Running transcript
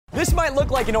This might look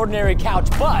like an ordinary couch,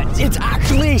 but it's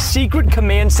actually a secret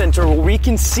command center where we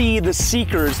can see the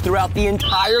seekers throughout the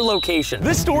entire location.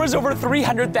 This store is over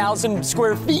 300,000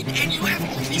 square feet, and you have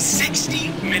only 60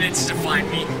 minutes to find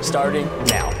me, starting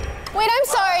now. Wait, I'm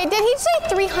sorry. Did he say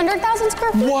 300,000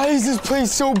 square feet? Why is this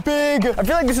place so big? I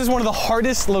feel like this is one of the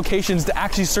hardest locations to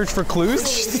actually search for clues.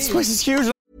 This place is huge.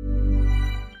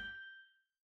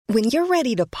 When you're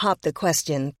ready to pop the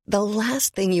question, the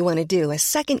last thing you want to do is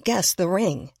second-guess the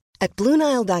ring. At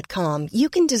BlueNile.com, you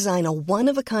can design a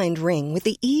one-of-a-kind ring with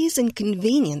the ease and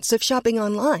convenience of shopping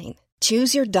online.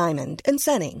 Choose your diamond and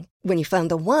setting. When you find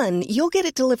the one, you'll get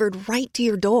it delivered right to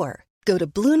your door. Go to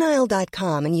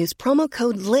BlueNile.com and use promo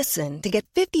code LISTEN to get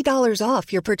 $50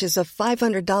 off your purchase of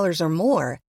 $500 or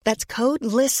more. That's code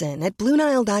LISTEN at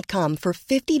BlueNile.com for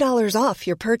 $50 off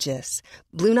your purchase.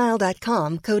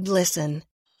 BlueNile.com, code LISTEN.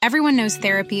 Everyone knows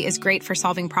therapy is great for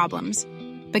solving problems.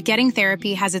 But getting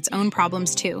therapy has its own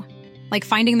problems too. Like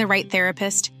finding the right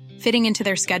therapist, fitting into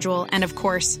their schedule, and of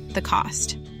course, the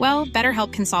cost. Well,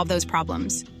 BetterHelp can solve those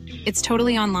problems. It's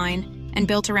totally online and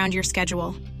built around your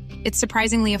schedule. It's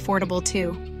surprisingly affordable,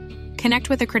 too. Connect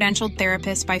with a credentialed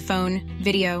therapist by phone,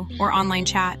 video, or online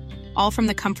chat, all from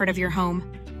the comfort of your home.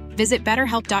 Visit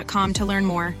BetterHelp.com to learn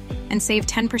more and save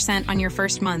 10% on your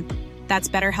first month. That's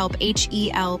BetterHelp,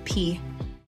 H-E-L-P.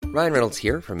 Ryan Reynolds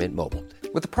here from Mint Mobile.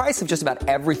 With the price of just about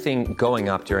everything going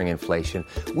up during inflation,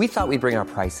 we thought we'd bring our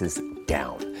prices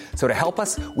down. So to help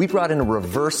us, we brought in a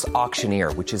reverse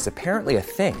auctioneer, which is apparently a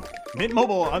thing. Mint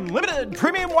Mobile Unlimited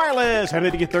Premium Wireless. How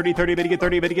to get 30, 30, bit to get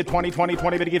 30, bit to get 20, 20,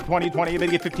 20, bit to get 20, 20, bit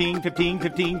to get 15, 15,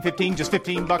 15, 15, just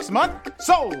 $15 a month?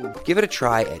 Sold! Give it a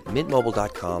try at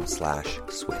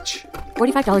mintmobile.com/switch.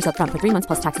 $45 up front for 3 months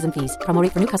plus taxes and fees. Promo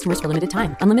rate for new customers for limited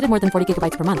time. Unlimited more than 40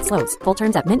 gigabytes per month. Slows full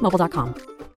terms at mintmobile.com.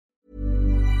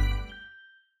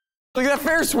 Look at that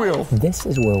Ferris wheel. This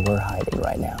is where we're hiding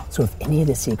right now. So if any of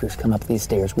the seekers come up these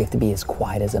stairs, we have to be as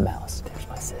quiet as a mouse. There's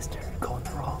my sister. Going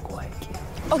the wrong way, kid.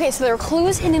 Okay, so there are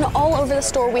clues hidden all over the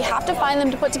store. We have to find them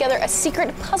to put together a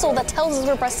secret puzzle that tells us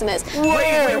where Preston is.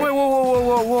 Wait,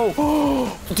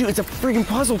 whoa. Dude, it's a freaking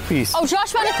puzzle piece. Oh,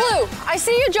 Josh found a clue. I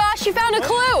see you, Josh. You found a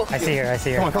clue. I see her.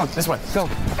 Come on, this way. Go. No,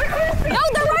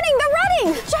 they're running.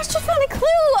 Josh just found a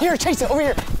clue. Here, chase it, over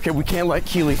here. Okay, we can't let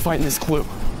Keely find this clue.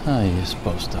 How are you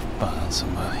supposed to find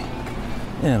somebody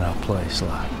in a place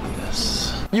like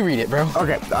this? You read it, bro.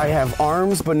 Okay, I have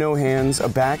arms but no hands, a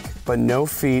back but no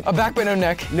feet. A back but no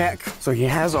neck. Neck. So he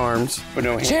has arms but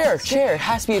no hands. Chair. It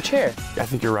has to be a chair. I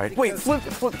think you're right. Wait, flip.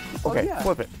 Okay,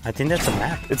 flip it. I think that's a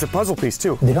map. It's a puzzle piece,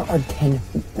 too. There are 10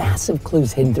 massive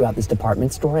clues hidden throughout this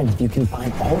department store, and if you can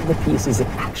find all of the pieces, it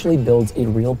actually builds a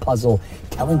real puzzle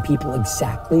telling people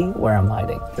exactly where I'm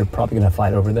hiding. They're probably going to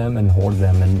fight over them and hoard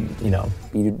them and,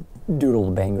 be doodle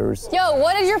bangers. Yo,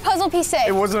 what did your puzzle piece say?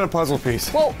 It wasn't a puzzle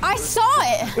piece. Well, I saw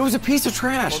it. It was a piece of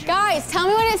trash. Guys, tell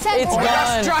me what it said. It's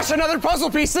gone. Josh, another puzzle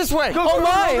piece this way. Go.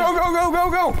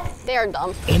 They are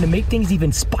dumb. And to make things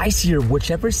even spicier,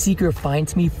 whichever seeker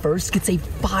finds me first gets a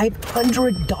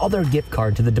 $500 gift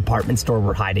card to the department store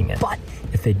we're hiding in. But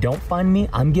if they don't find me,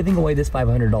 I'm giving away this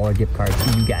 $500 gift card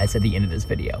to you guys at the end of this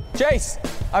video. Chase,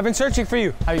 I've been searching for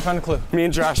you. Have you found a clue? Me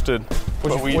and Josh did.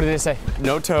 What did it say?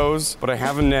 No toes, but I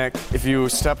have a neck. If you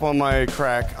step on my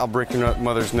crack, I'll break your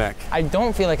mother's neck. I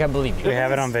don't feel like I believe you. We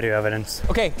have it on video evidence.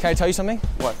 Okay, can I tell you something?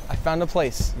 What? I found a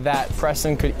place that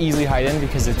Preston could easily hide in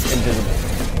because it's invisible.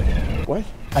 What?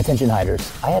 Attention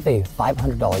hiders, I have a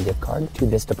 $500 gift card to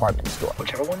this department store.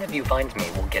 Whichever one of you finds me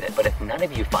will get it, but if none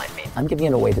of you find me, I'm giving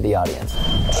it away to the audience.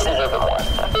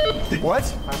 What?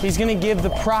 He's gonna give the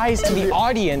prize to the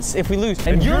audience if we lose,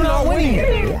 and you're not winning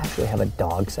it. We actually have a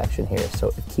dog section here,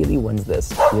 so if Keely wins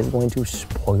this, she is going to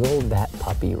spoil that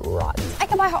puppy rotten. I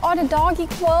can buy her all the doggy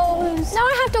clothes. Now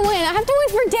I have to win. I have to win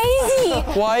for Daisy.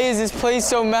 Why is this place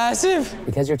so massive?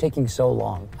 Because you're taking so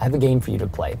long. I have a game for you to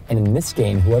play, and in this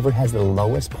game, whoever has the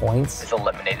lowest points is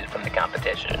eliminated from the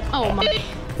competition. Oh my.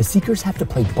 The seekers have to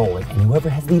play bowling, and whoever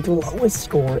has the lowest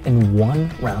score in one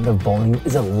round of bowling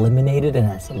is eliminated and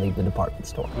has to leave the department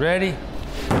store. Ready?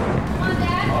 Come on,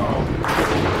 Dad.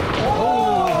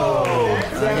 Oh!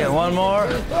 Can I get one more? Oh,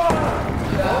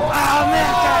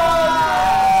 man!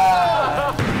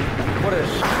 What is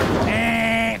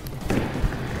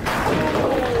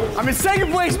I'm in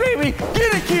second place, baby!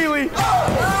 Get it, Keely!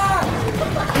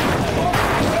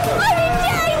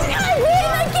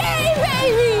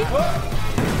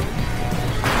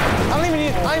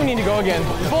 I don't even need to go again.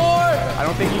 4! I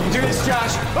don't think you can do this,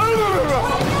 Josh.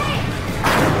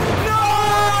 No!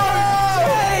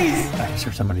 Chase! I just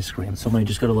heard somebody scream. Somebody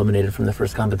just got eliminated from the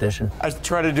first competition. I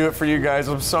tried to do it for you guys.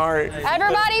 I'm sorry.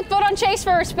 Everybody, vote on Chase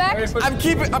for respect.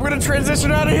 I'm gonna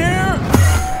transition out of here.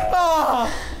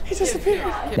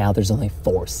 disappeared. Now there's only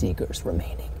 4 seekers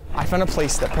remaining. I found a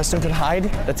place that Preston could hide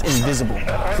that's invisible.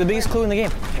 It's the biggest clue in the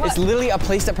game. What? It's literally a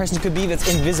place that Preston could be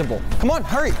that's invisible. Come on,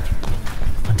 hurry.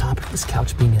 On top of this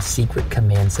couch being a secret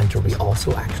command center, we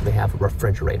also actually have a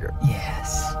refrigerator.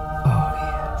 Yes. Oh,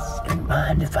 yes. Don't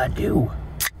mind if I do.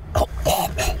 Oh.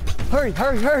 Hurry,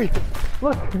 hurry, hurry.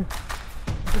 Look.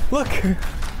 Look.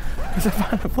 I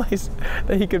found a place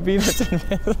that he could be that's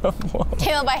invisible.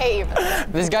 Caleb, I hate you.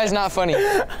 This guy's not funny.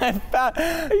 I thought,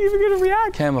 are you even gonna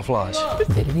react? Camouflage.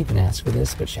 They didn't even ask for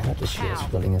this, but shout out to Shields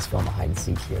for letting us film a hide and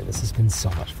seek here. This has been so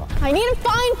much fun. I need to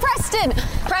find Preston.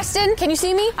 Preston, can you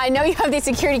see me? I know you have the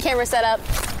security camera set up.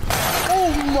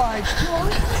 Oh my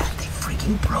God. They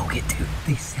freaking broke it, dude.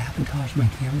 They sabotaged my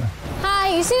camera.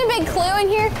 Hi, you seen a big clue in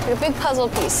here? Like a big puzzle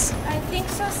piece. I think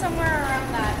so, somewhere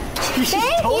around that. Thank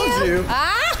you.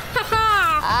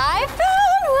 I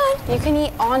found one. You can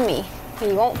eat on me.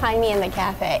 And you won't find me in the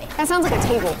cafe. That sounds like a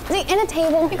table. Is he in a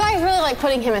table? You guys really like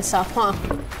putting him in stuff, huh?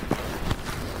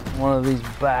 One of these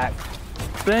back.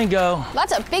 Bingo.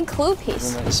 That's a big clue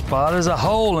piece. The spot is a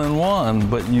hole in one,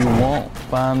 but you won't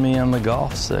find me in the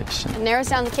golf section. It narrows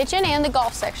down the kitchen and the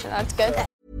golf section. That's good.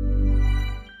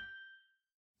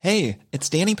 Hey, it's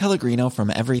Danny Pellegrino from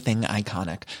Everything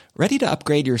Iconic. Ready to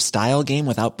upgrade your style game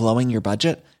without blowing your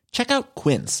budget? Check out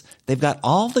Quince. They've got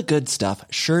all the good stuff,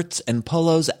 shirts and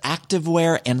polos,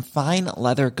 activewear, and fine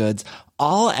leather goods,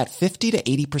 all at 50 to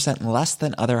 80% less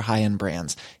than other high-end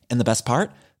brands. And the best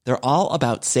part? They're all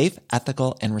about safe,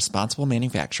 ethical, and responsible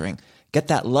manufacturing. Get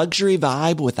that luxury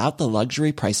vibe without the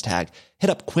luxury price tag. Hit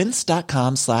up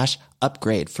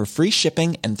quince.com/upgrade for free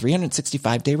shipping and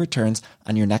 365-day returns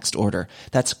on your next order.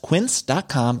 That's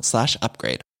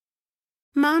quince.com/upgrade.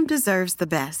 Mom deserves the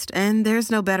best, and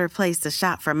there's no better place to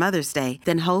shop for Mother's Day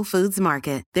than Whole Foods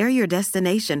Market. They're your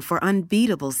destination for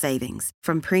unbeatable savings,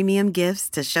 from premium gifts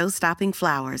to show-stopping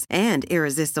flowers and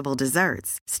irresistible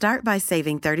desserts. Start by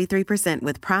saving 33%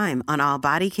 with Prime on all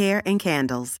body care and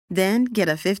candles. Then get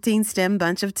a 15-stem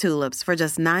bunch of tulips for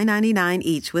just $9.99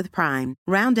 each with Prime.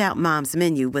 Round out Mom's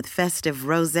menu with festive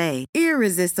rosé,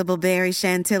 irresistible berry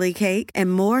chantilly cake,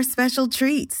 and more special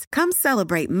treats. Come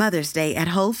celebrate Mother's Day at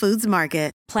Whole Foods Market.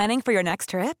 Planning for your next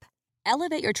trip?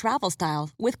 Elevate your travel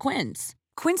style with Quince.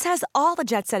 Quince has all the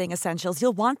jet-setting essentials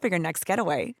you'll want for your next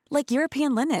getaway, like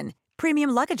European linen,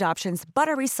 premium luggage options,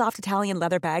 buttery soft Italian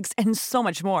leather bags, and so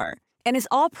much more. And is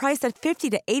all priced at 50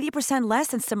 to 80% less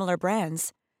than similar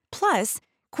brands. Plus,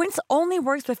 Quince only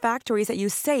works with factories that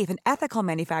use safe and ethical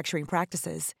manufacturing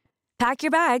practices. Pack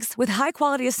your bags with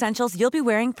high-quality essentials you'll be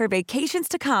wearing for vacations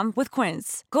to come with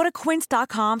Quince. Go to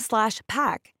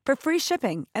quince.com/pack for free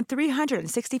shipping and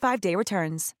 365-day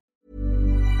returns.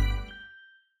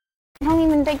 I don't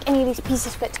even think any of these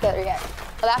pieces fit together yet.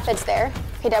 Well, that fits there.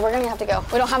 Okay, Dad, we're gonna have to go.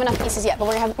 We don't have enough pieces yet, but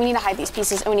we need to hide these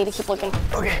pieces and we need to keep looking.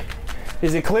 Okay.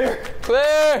 Is it clear?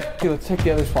 Clear! Okay, let's check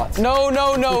the other spots. No.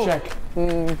 Let's check.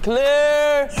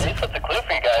 Clear! We put the clue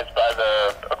for you guys by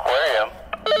the aquarium.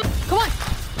 Come on!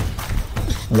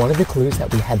 One of the clues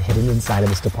that we had hidden inside of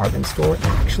this department store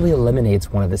actually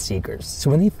eliminates one of the seekers. So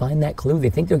when they find that clue, they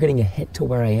think they're getting a hit to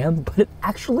where I am, but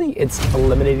it's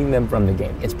eliminating them from the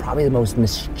game. It's probably the most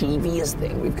mischievous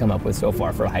thing we've come up with so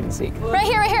far for hide and seek. Right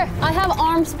here. I have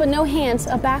arms but no hands,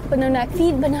 a back but no neck,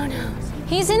 feet but no nose.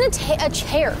 He's in a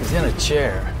chair. He's in a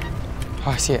chair. Oh,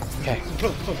 I see it. Okay.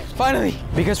 Finally!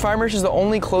 Because fire merch is the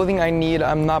only clothing I need,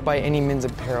 I'm not by any men's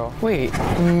apparel. Wait,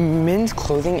 men's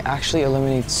clothing actually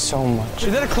eliminates so much.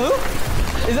 Is that a clue?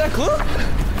 Is that a clue?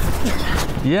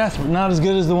 Yes, but not as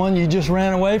good as the one you just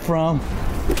ran away from.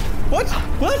 What?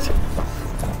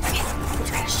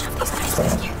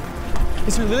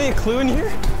 Is there really a clue in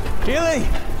here? Kelly!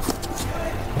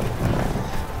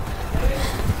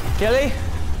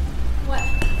 What?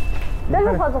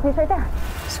 There's a puzzle piece right there.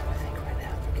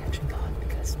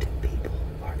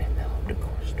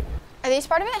 Are these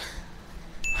part of it?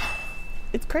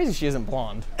 It's crazy she isn't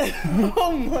blonde.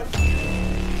 Oh my.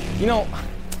 You know,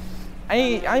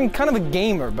 I'm kind of a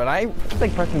gamer, but I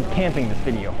like Preston camping this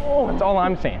video. That's all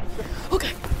I'm saying.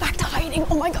 Okay, back to hiding.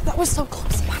 Oh my God, that was so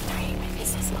close. Back to hiding. My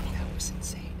business. That was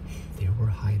insane. There were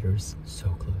hiders so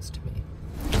close to me.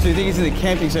 So you think he's in the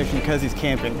camping section because he's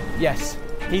camping? Yes,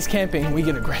 he's camping. We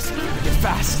get aggressive. We get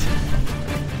fast.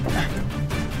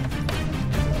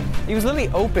 He was literally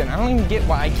open. I don't even get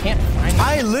why I can't find him.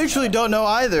 I literally don't know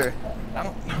either.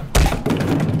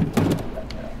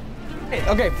 Hey,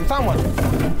 okay, we found one.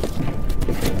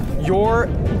 You're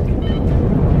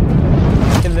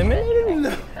eliminated?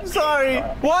 No, sorry.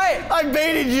 What? I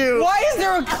baited you. Why is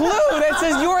there a clue that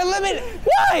says you're eliminated?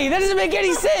 Why? That doesn't make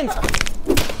any sense.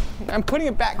 I'm putting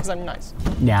it back because I'm nice.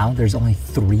 Now there's only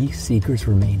 3 seekers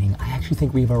remaining. I actually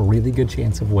think we have a really good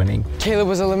chance of winning. Caleb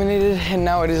was eliminated, and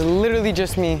now it is literally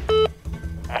just me.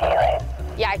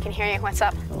 Yeah, I can hear you. What's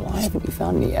up? Why haven't you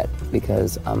found me yet?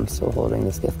 Because I'm still holding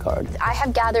this gift card. I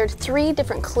have gathered 3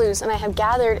 different clues, and I have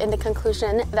gathered in the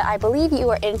conclusion that I believe you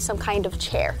are in some kind of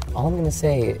chair. All I'm gonna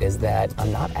say is that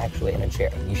I'm not actually in a chair.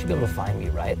 You should be able to find me,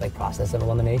 right? Like process of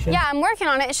elimination? Yeah, I'm working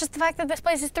on it. It's just the fact that this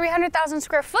place is 300,000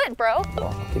 square foot, bro. Well,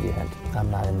 I'll give you a hint.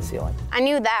 I'm not in the ceiling. I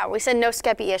knew that. We said no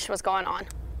Skeppy-ish was going on.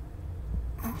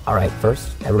 All right,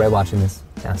 first, everybody watching this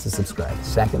has to subscribe.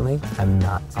 Secondly, I'm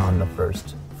not on the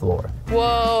first floor.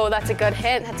 Whoa, that's a good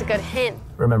hint. That's a good hint.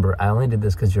 Remember, I only did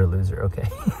this because you're a loser, okay?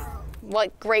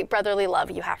 What great brotherly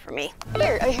love you have for me.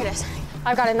 Here it is.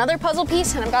 I've got another puzzle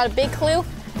piece, and I've got a big clue.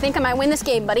 I think I might win this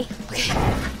game, buddy. Okay,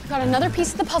 I've got another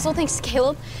piece of the puzzle, thanks to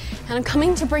Caleb, and I'm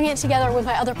coming to bring it together with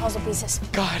my other puzzle pieces.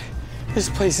 God, this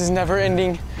place is never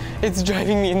ending. It's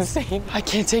driving me insane. I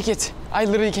can't take it. I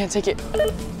literally can't take it.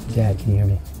 Dad, can you hear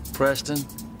me? Preston,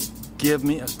 give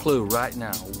me a clue right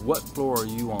now. What floor are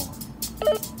you on?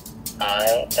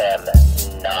 I am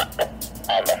not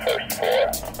on the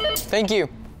first floor. Thank you.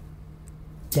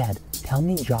 Dad, tell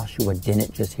me Joshua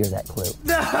didn't just hear that clue.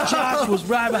 Josh was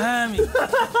right behind me.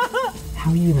 How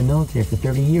are you in the military for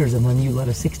 30 years and then you let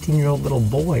a 16-year-old little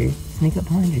boy sneak up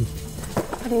behind you?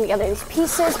 Putting together these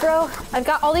pieces, bro. I've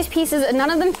got all these pieces and none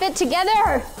of them fit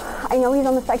together. I know he's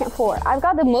on the 2nd floor. I've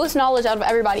got the most knowledge out of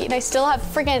everybody and I still have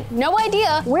freaking no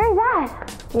idea. Where's that?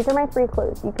 These are my 3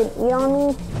 clues. You can eat on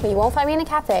me, but you won't find me in a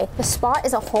cafe. The spot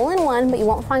is a hole-in-one, but you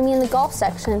won't find me in the golf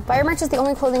section. Fire merch is the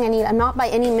only clothing I need. I'm not by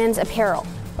any men's apparel.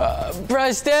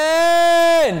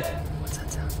 Preston! What's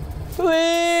that sound?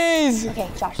 Please! Okay,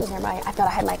 Josh is nearby. I've got to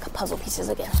hide my puzzle pieces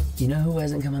again. You know who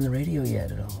hasn't come on the radio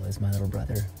yet at all is my little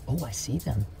brother. Oh, I see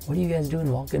them. What are you guys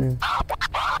doing walking?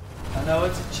 I know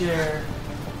it's a chair.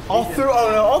 All 3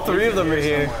 of them are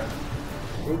here.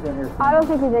 I don't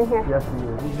think he's in here. Yes, he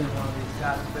is. He's in one of these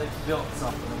guys. They've built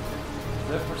something.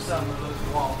 Look for some of those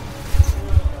walls.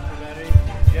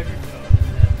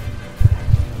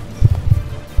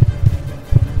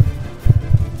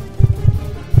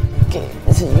 Okay,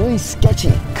 this is really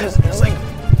sketchy, because it's like,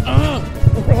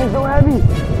 This thing is so heavy.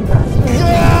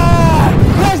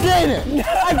 Preston!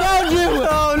 I found you!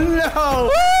 Oh no! Oh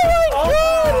my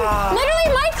God! Literally,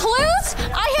 my clues,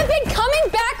 I have been coming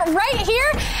back right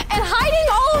here and hiding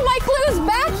all of my clues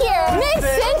back here.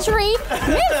 Mid-century,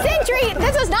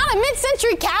 this is not a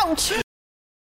mid-century couch.